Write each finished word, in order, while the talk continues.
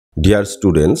Dear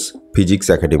students, Physics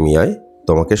Academiaয়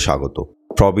তোমাকে স্বাগত।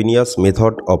 Frobenius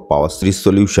method of power series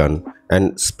solution and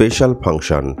special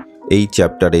function এই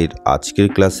চ্যাপ্টারের আজকের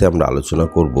ক্লাসে আমরা আলোচনা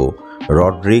করব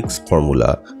Rodrigue's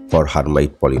formula for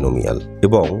Hermite polynomial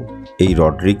এবং এই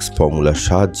Rodrigue's ফর্মুলার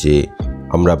সাহায্যে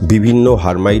আমরা বিভিন্ন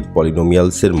Hermite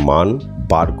polynomials এর মান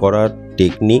বার করার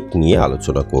টেকনিক নিয়ে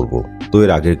আলোচনা করব। তো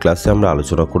এর আগের ক্লাসে আমরা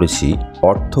আলোচনা করেছি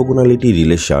অর্থোগোনালিটি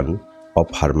relation of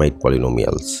Hermite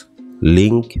polynomials।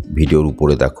 Link ভিডিওর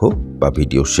উপরে দেখো বা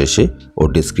ভিডিওর শেষে ও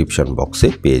ডেসক্রিপশন বক্সে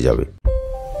পেয়ে যাবে।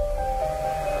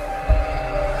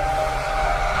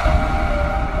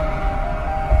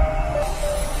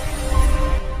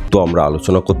 তো আমরা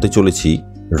আলোচনা করতে চলেছি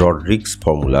Rodrigue's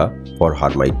formula for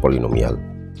Hermite polynomial।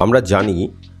 আমরা জানি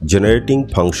generating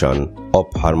function of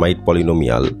Hermite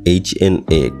polynomial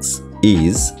Hnx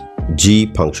is g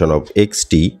function of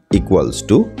xt equals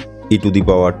to e to the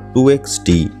power 2xt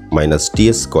minus t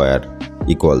square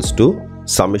equals to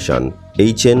summation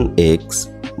hnx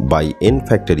by n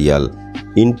factorial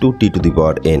into t to the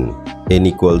power n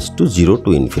equals to 0 to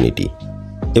infinity।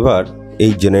 এবার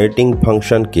এই generating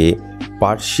ফাংশনকে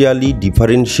partially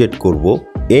differentiate করব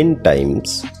n Times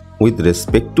with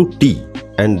respect to t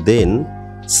and then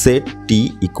set t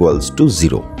equals to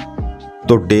 0।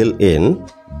 তো del n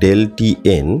del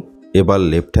tn এবার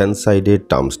left hand সাইডের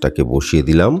টার্মসটাকে বসিয়ে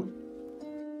দিলাম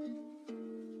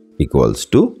equals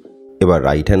to, এবার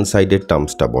রাইট হ্যান্ড সাইডের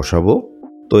টার্মসটা বসাবো।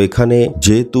 তো এখানে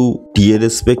যেহেতু টি এর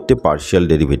রেসপেক্টে পার্শিয়াল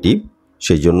ডেরিভেটিভ,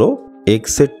 সেই জন্য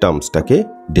এক্স এর টার্মসটাকে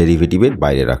ডেরিভেটিভের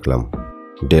বাইরে রাখলাম,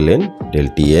 del N del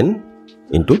T N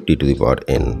into T to the power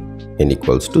N N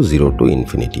equals to 0 to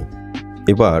infinity.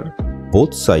 এবার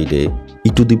বোথ সাইডে ই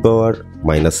to the power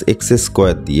minus x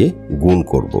square দিয়ে গুণ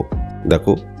করব।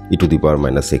 দেখো ই to the power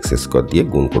minus x square দিয়ে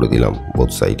গুণ করে দিলাম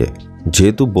বোথ সাইডে।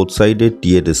 যেহেতু বোথ সাইডে টি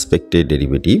এর রেসপেক্টে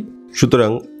ডেরিভেটিভ,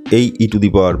 সুতরাং এই ই to the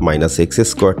power minus x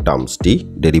square টার্মসটি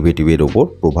ডেরিভেটিভের ওপর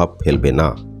প্রভাব ফেলবে না।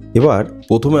 এবার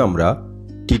প্রথমে আমরা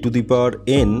টি to the power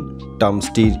N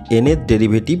টার্মসটির N এর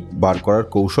ডেরিভেটিভ বার করার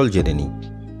কৌশল জেনে নিই।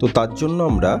 তো তার জন্য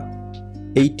আমরা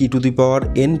এই টি to the power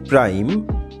N prime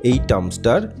এই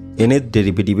টার্মসটার এন এর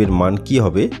ডেরিভেটিভের মান কি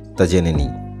হবে তা জেনে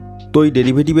নিই। তো এই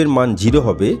ডেরিভেটিভের মান 0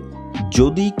 হবে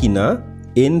যদি কিনা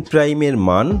এন প্রাইমের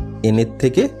মান এন এর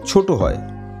থেকে ছোট হয়।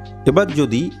 এবার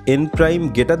যদি N prime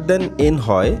greater than N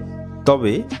হয়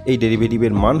তবে এই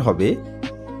ডেরিভেটিভের মান হবে,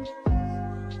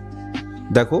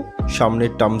 দেখো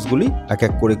সামনের টার্মসগুলি এক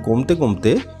এক করে কমতে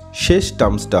কমতে শেষ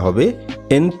টার্মসটা হবে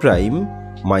N prime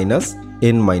minus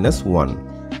N minus 1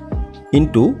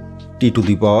 into T to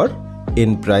the power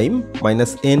N prime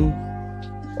minus N,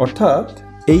 অর্থাৎ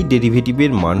এই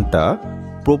ডেরিভেটিভের মানটা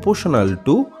proportional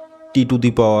to T to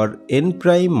the power N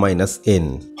prime minus N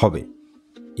হবে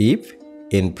if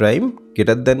N prime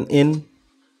greater than N.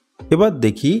 এবার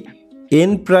দেখি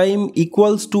N prime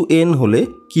equals to N হলে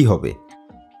কি হবে।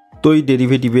 তো এই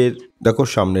ডেরিভেটিভের দেখো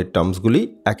সামনের টার্মসগুলি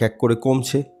এক এক করে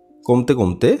কমছে, কমতে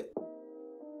কমতে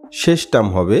শেষ টার্ম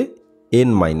হবে N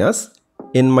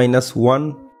minus 1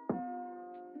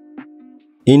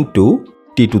 into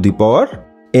T to the power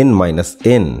N minus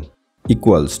N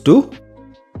equals to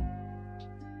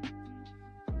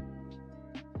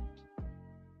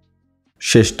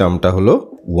শেষ টার্মটা হলো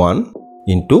 1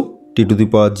 ইন্টু টি টু দি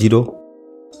পাওয়ার 0।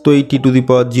 তো এই টি to the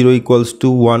power 0 equals to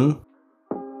 1,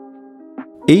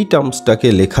 এই টার্মসটাকে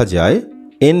লেখা যায়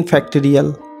এন ফ্যাক্টোরিয়াল।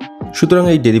 সুতরাং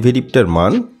এই ডেরিভেটিভটার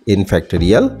মান N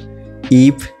factorial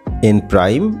if N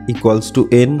prime equals to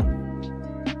N.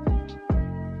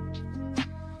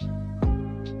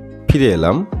 ফিরে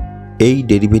এলাম, এই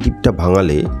ডেরিভেটিভটা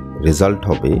ভাঙালে রেজাল্ট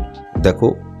হবে, দেখো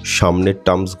সামনের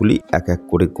টার্মসগুলি এক এক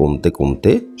করে কমতে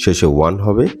কমতে শেষে 1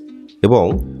 হবে এবং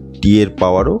টি এর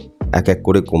পাওয়ারও এক এক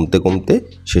করে কমতে কমতে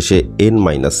শেষে এন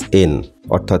মাইনাস এন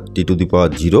অর্থাৎ টি টু দি পাওয়ার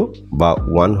 0 বা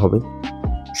 1 হবে।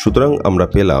 সুতরাং আমরা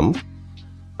পেলাম,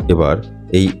 এবার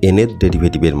এই এন এর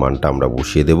ডেরিভেটিভের মানটা আমরা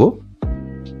বসিয়ে দেব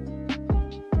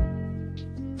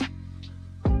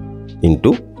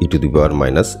into E to the power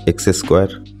minus x square.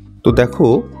 তো দেখো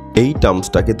এই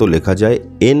টার্মসটাকে তো লেখা যায়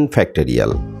এন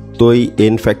ফ্যাক্টোরিয়াল। তো এই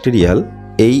এন ফ্যাক্টোরিয়াল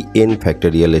এই এন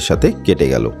ফ্যাক্টোরিয়ালের সাথে কেটে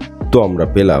গেল। তো আমরা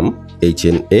পেলাম H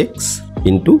N x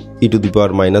into E to the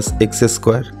power minus x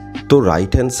square. তো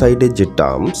রাইট হ্যান্ড সাইডের যে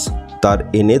টার্মস তার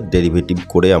এন এর ডেরিভেটিভ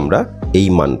করে আমরা এই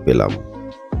মান পেলাম।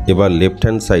 এবার লেফট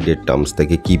হ্যান্ড সাইডের টার্মস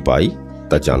থেকে কি পাই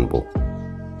তা জানবো।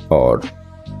 আর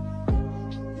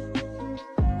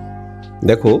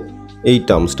দেখো এই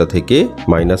টার্মসটা থেকে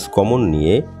মাইনাস কমন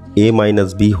নিয়ে এ মাইনাস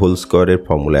বি হোল স্কোয়ারের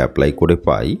ফর্মুলা অ্যাপ্লাই করে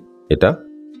পাই এটা।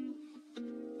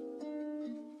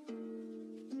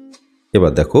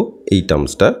 এবার দেখো এই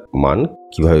টার্মসটার মান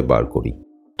কিভাবে বার করি।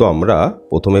 তো আমরা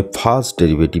প্রথমে ফার্স্ট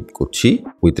ডেরিভেটিভ করছি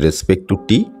with respect to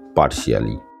T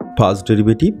partially. First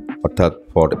derivative অর্থাৎ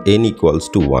ফর n ইকুয়ালস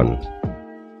টু 1।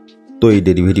 তো এই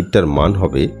ডেরিভেটিভটার মান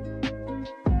হবে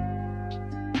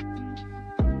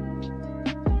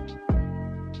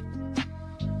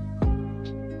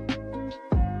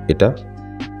এটা।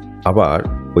 আবার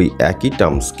ওই একই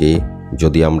টার্মসকে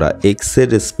যদি আমরা এক্স এর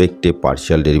রেসপেক্টে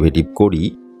পার্শিয়াল ডেরিভেটিভ করি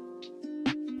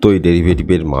তো এই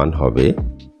ডেরিভেটিভের মান হবে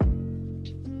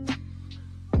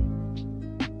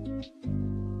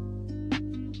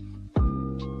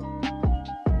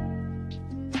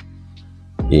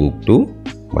ইন্টু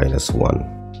 -1।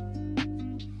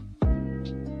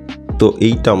 তো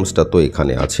এই টার্মসটা তো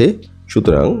এখানে আছে,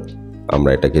 সুতরাং আমরা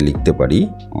এটাকে লিখতে পারি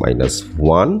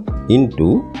 -1 into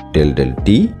del del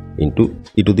T into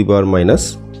E to the power minus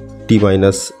T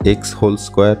minus x whole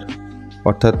square,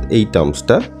 অর্থাৎ এই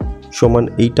টার্মসটা সমান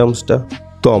এই টার্মসটা।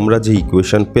 তো আমরা যে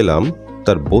ইকুয়েশন পেলাম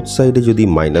তার বোথ সাইডে যদি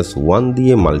 -1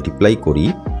 দিয়ে মাল্টিপ্লাই করি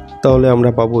তাহলে আমরা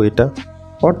পাবো এটা।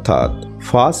 অর্থাৎ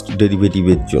ফার্স্ট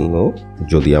ডেরিভেটিভের জন্য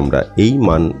যদি আমরা এই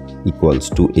মান ইকুয়ালস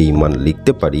টু এই মান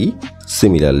লিখতে পারি,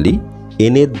 সিমিলারলি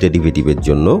n এর ডেরিভেটিভের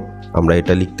জন্য আমরা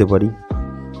এটা লিখতে পারি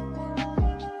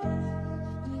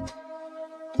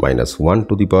 -1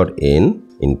 to the power n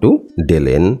into del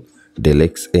n del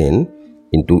x n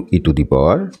into E to the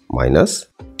power minus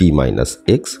T minus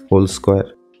x whole square.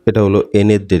 এটা হলো n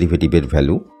এর ডেরিভেটিভের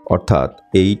ভ্যালু, অর্থাৎ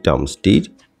এই টার্মসটির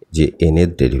যে n এর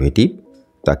ডেরিভেটিভ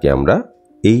তাকে আমরা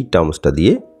এই টার্মসটা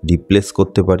দিয়ে রিপ্লেস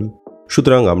করতে পারি।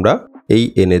 সুতরাং আমরা এই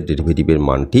n এর ডেরিভেটিভের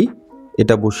মানটি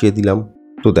এটা বসিয়ে দিলাম।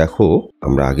 তো দেখো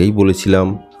আমরা আগেই বলেছিলাম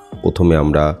প্রথমে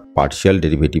আমরা পার্শিয়াল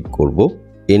ডেরিভেটিভ করব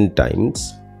n Times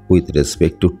with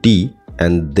respect to T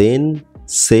and then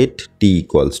set T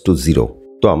equals to 0।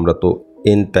 তো আমরা তো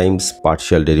n টাইমস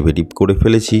পার্শিয়াল ডেরিভেটিভ করে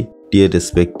ফেলেছি টি এর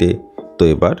রেসপেক্টে। তো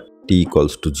এবার টি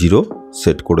ইকুয়ালস টু 0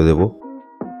 সেট করে দেব।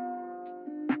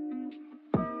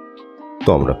 তো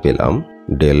আমরা পেলাম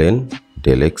del n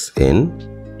del x n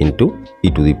into E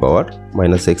to the power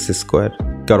minus x square.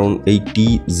 কারণ এই টি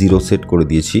 0 সেট করে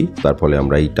দিয়েছি, তার ফলে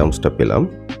আমরা এই টার্মসটা পেলাম।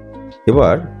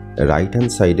 এবার রাইট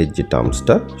হ্যান্ড সাইডের যে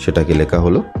টার্মসটা সেটাকে লেখা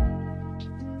হলো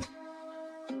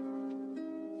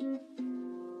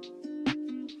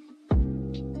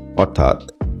অর্থাৎ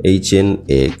hn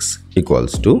x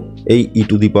ইকুয়ালস টু এই ই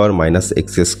to the power minus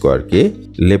x স্কোয়ারকে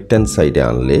লেফট হ্যান্ড সাইডে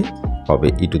আনলে হবে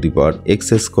ই to the power x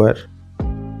square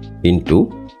into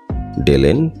del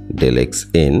n del x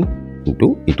n into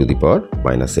E to the power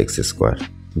minus x square.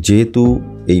 যেহেতু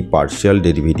এই পার্শিয়াল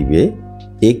ডেরিভেটিভে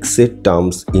এক্স এর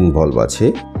terms involve আছে,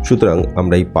 সুতরাং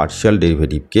আমরা এই পার্শিয়াল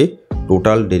ডেরিভেটিভকে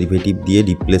টোটাল ডেরিভেটিভ দিয়ে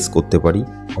রিপ্লেস করতে পারি,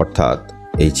 অর্থাৎ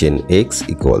hn x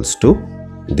equals to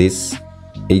this.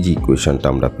 এই যে ইকুয়েশনটা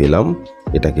আমরা পেলাম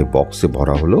এটাকে বক্সে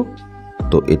ভরা হলো।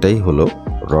 তো এটাই হলো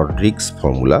রড্রিগস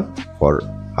formula for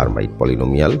Hermite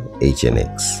polynomial hn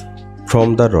x। From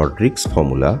the রড্রিগস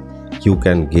formula you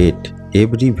can get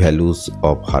every values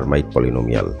of Hermite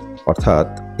polynomial. অর্থাৎ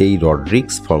এই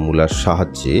রড্রিগস ফর্মুলার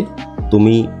সাহায্যে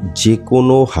তুমি যে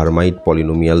কোনো হারমাইট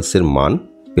পলিনোমিয়ালসের মান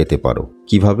পেতে পারো।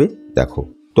 কিভাবে দেখো,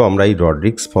 তো আমরা এই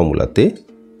রড্রিগস ফর্মুলাতে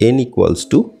n ইকুয়ালস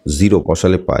টু 0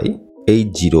 বসালে পাই এই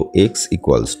 0x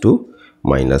equals to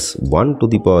 -1 to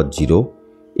the power 0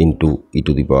 into E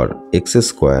to the power x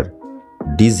square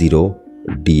d0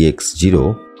 dx 0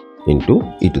 into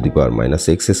E to the power minus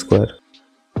x square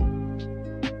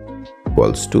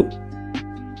equals to,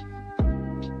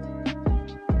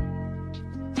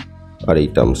 আর এই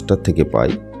টার্মসটা থেকে পাই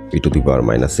ই to the power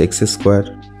minus x square.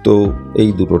 তো এই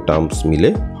দুটো terms মিলে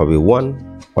হবে 1,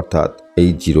 অর্থাৎ এই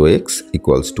 0x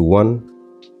equals to 1।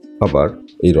 আবার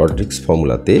এই রড্রিগস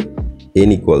ফর্মুলাতে n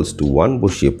ইকুয়ালস টু 1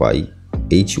 বসিয়ে পাই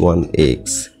h1x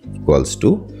equals to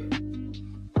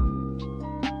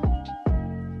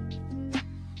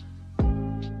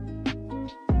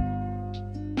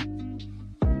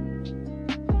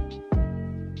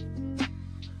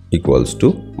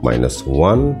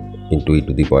 -1 into E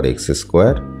to the power x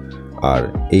square, আর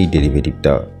এই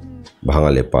ডেরিভেটিভটা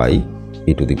ভাঙালে পাই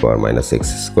ই to the power minus x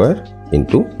square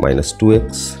into -2x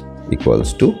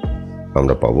equals to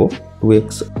আমরা পাবো 2x,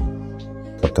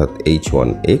 অর্থাৎ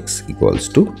h1x equals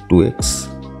to 2x।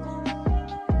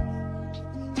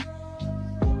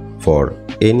 For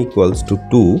n equals to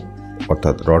 2,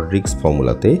 অর্থাৎ রড্রিগস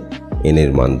ফর্মুলাতে n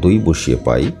এর মান 2 বসিয়ে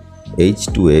পাই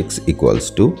h2x equals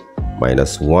to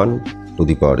 -1 to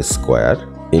the power square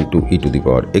into E to the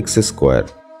power x square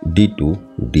d2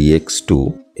 dx2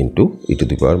 into E to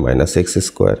the power minus x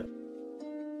square.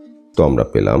 তো আমরা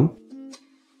পেলাম,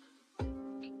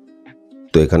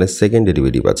 তো এখানে second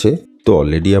derivative আছে। তো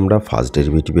অলরেডি আমরা ফার্স্ট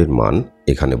ডেরিভেটিভের মান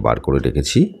এখানে বার করে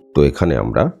রেখেছি। তো এখানে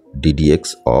আমরা ddx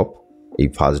অফ এই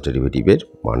ফার্স্ট ডেরিভেটিভের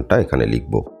মানটা এখানে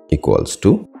লিখব ইকুয়ালস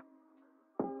টু,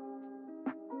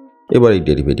 এবার এই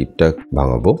ডেরিভেটিভটা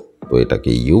ভাঙাবো, তো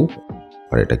এটাকে ইউ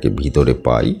আর এটাকে ভিতরে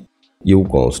পাই, ইউ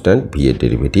কনস্ট্যান্ট ভি এর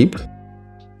ডেরিভেটিভ,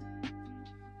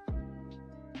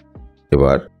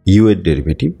 এবার ইউ এর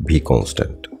ডেরিভেটিভ ভি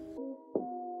কনস্ট্যান্ট।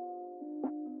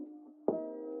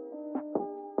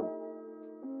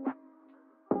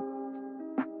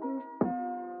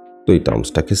 তো এই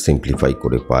টার্মসটাকে সিম্পলিফাই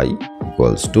করে পাই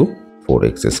equals to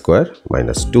 4x square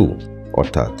minus 2,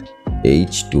 অর্থাৎ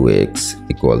h2x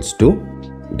ইকুয়ালস টু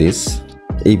দিস।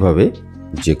 এইভাবে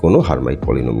যে কোনো হারমাইট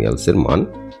পলিনোমিয়ালসের মান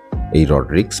এই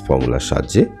রড্রিগস ফর্মুলার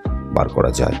সাহায্যে বার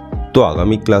করা যায়। তো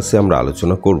আগামী ক্লাসে আমরা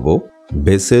আলোচনা করব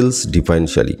বেসেলস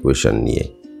ডিফারেনশিয়াল ইকুয়েশন নিয়ে।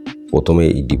 প্রথমে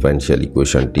এই ডিফারেনশিয়াল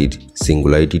ইকুয়েশনটির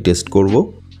সিঙ্গুলারিটি টেস্ট করব,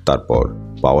 তারপর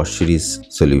পাওয়ার সিরিজ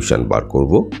সলিউশন বার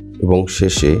করব এবং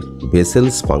শেষে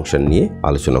বেসেলস ফাংশন নিয়ে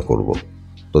আলোচনা করব।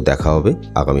 তো দেখা হবে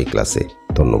আগামী ক্লাসে।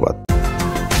 ধন্যবাদ।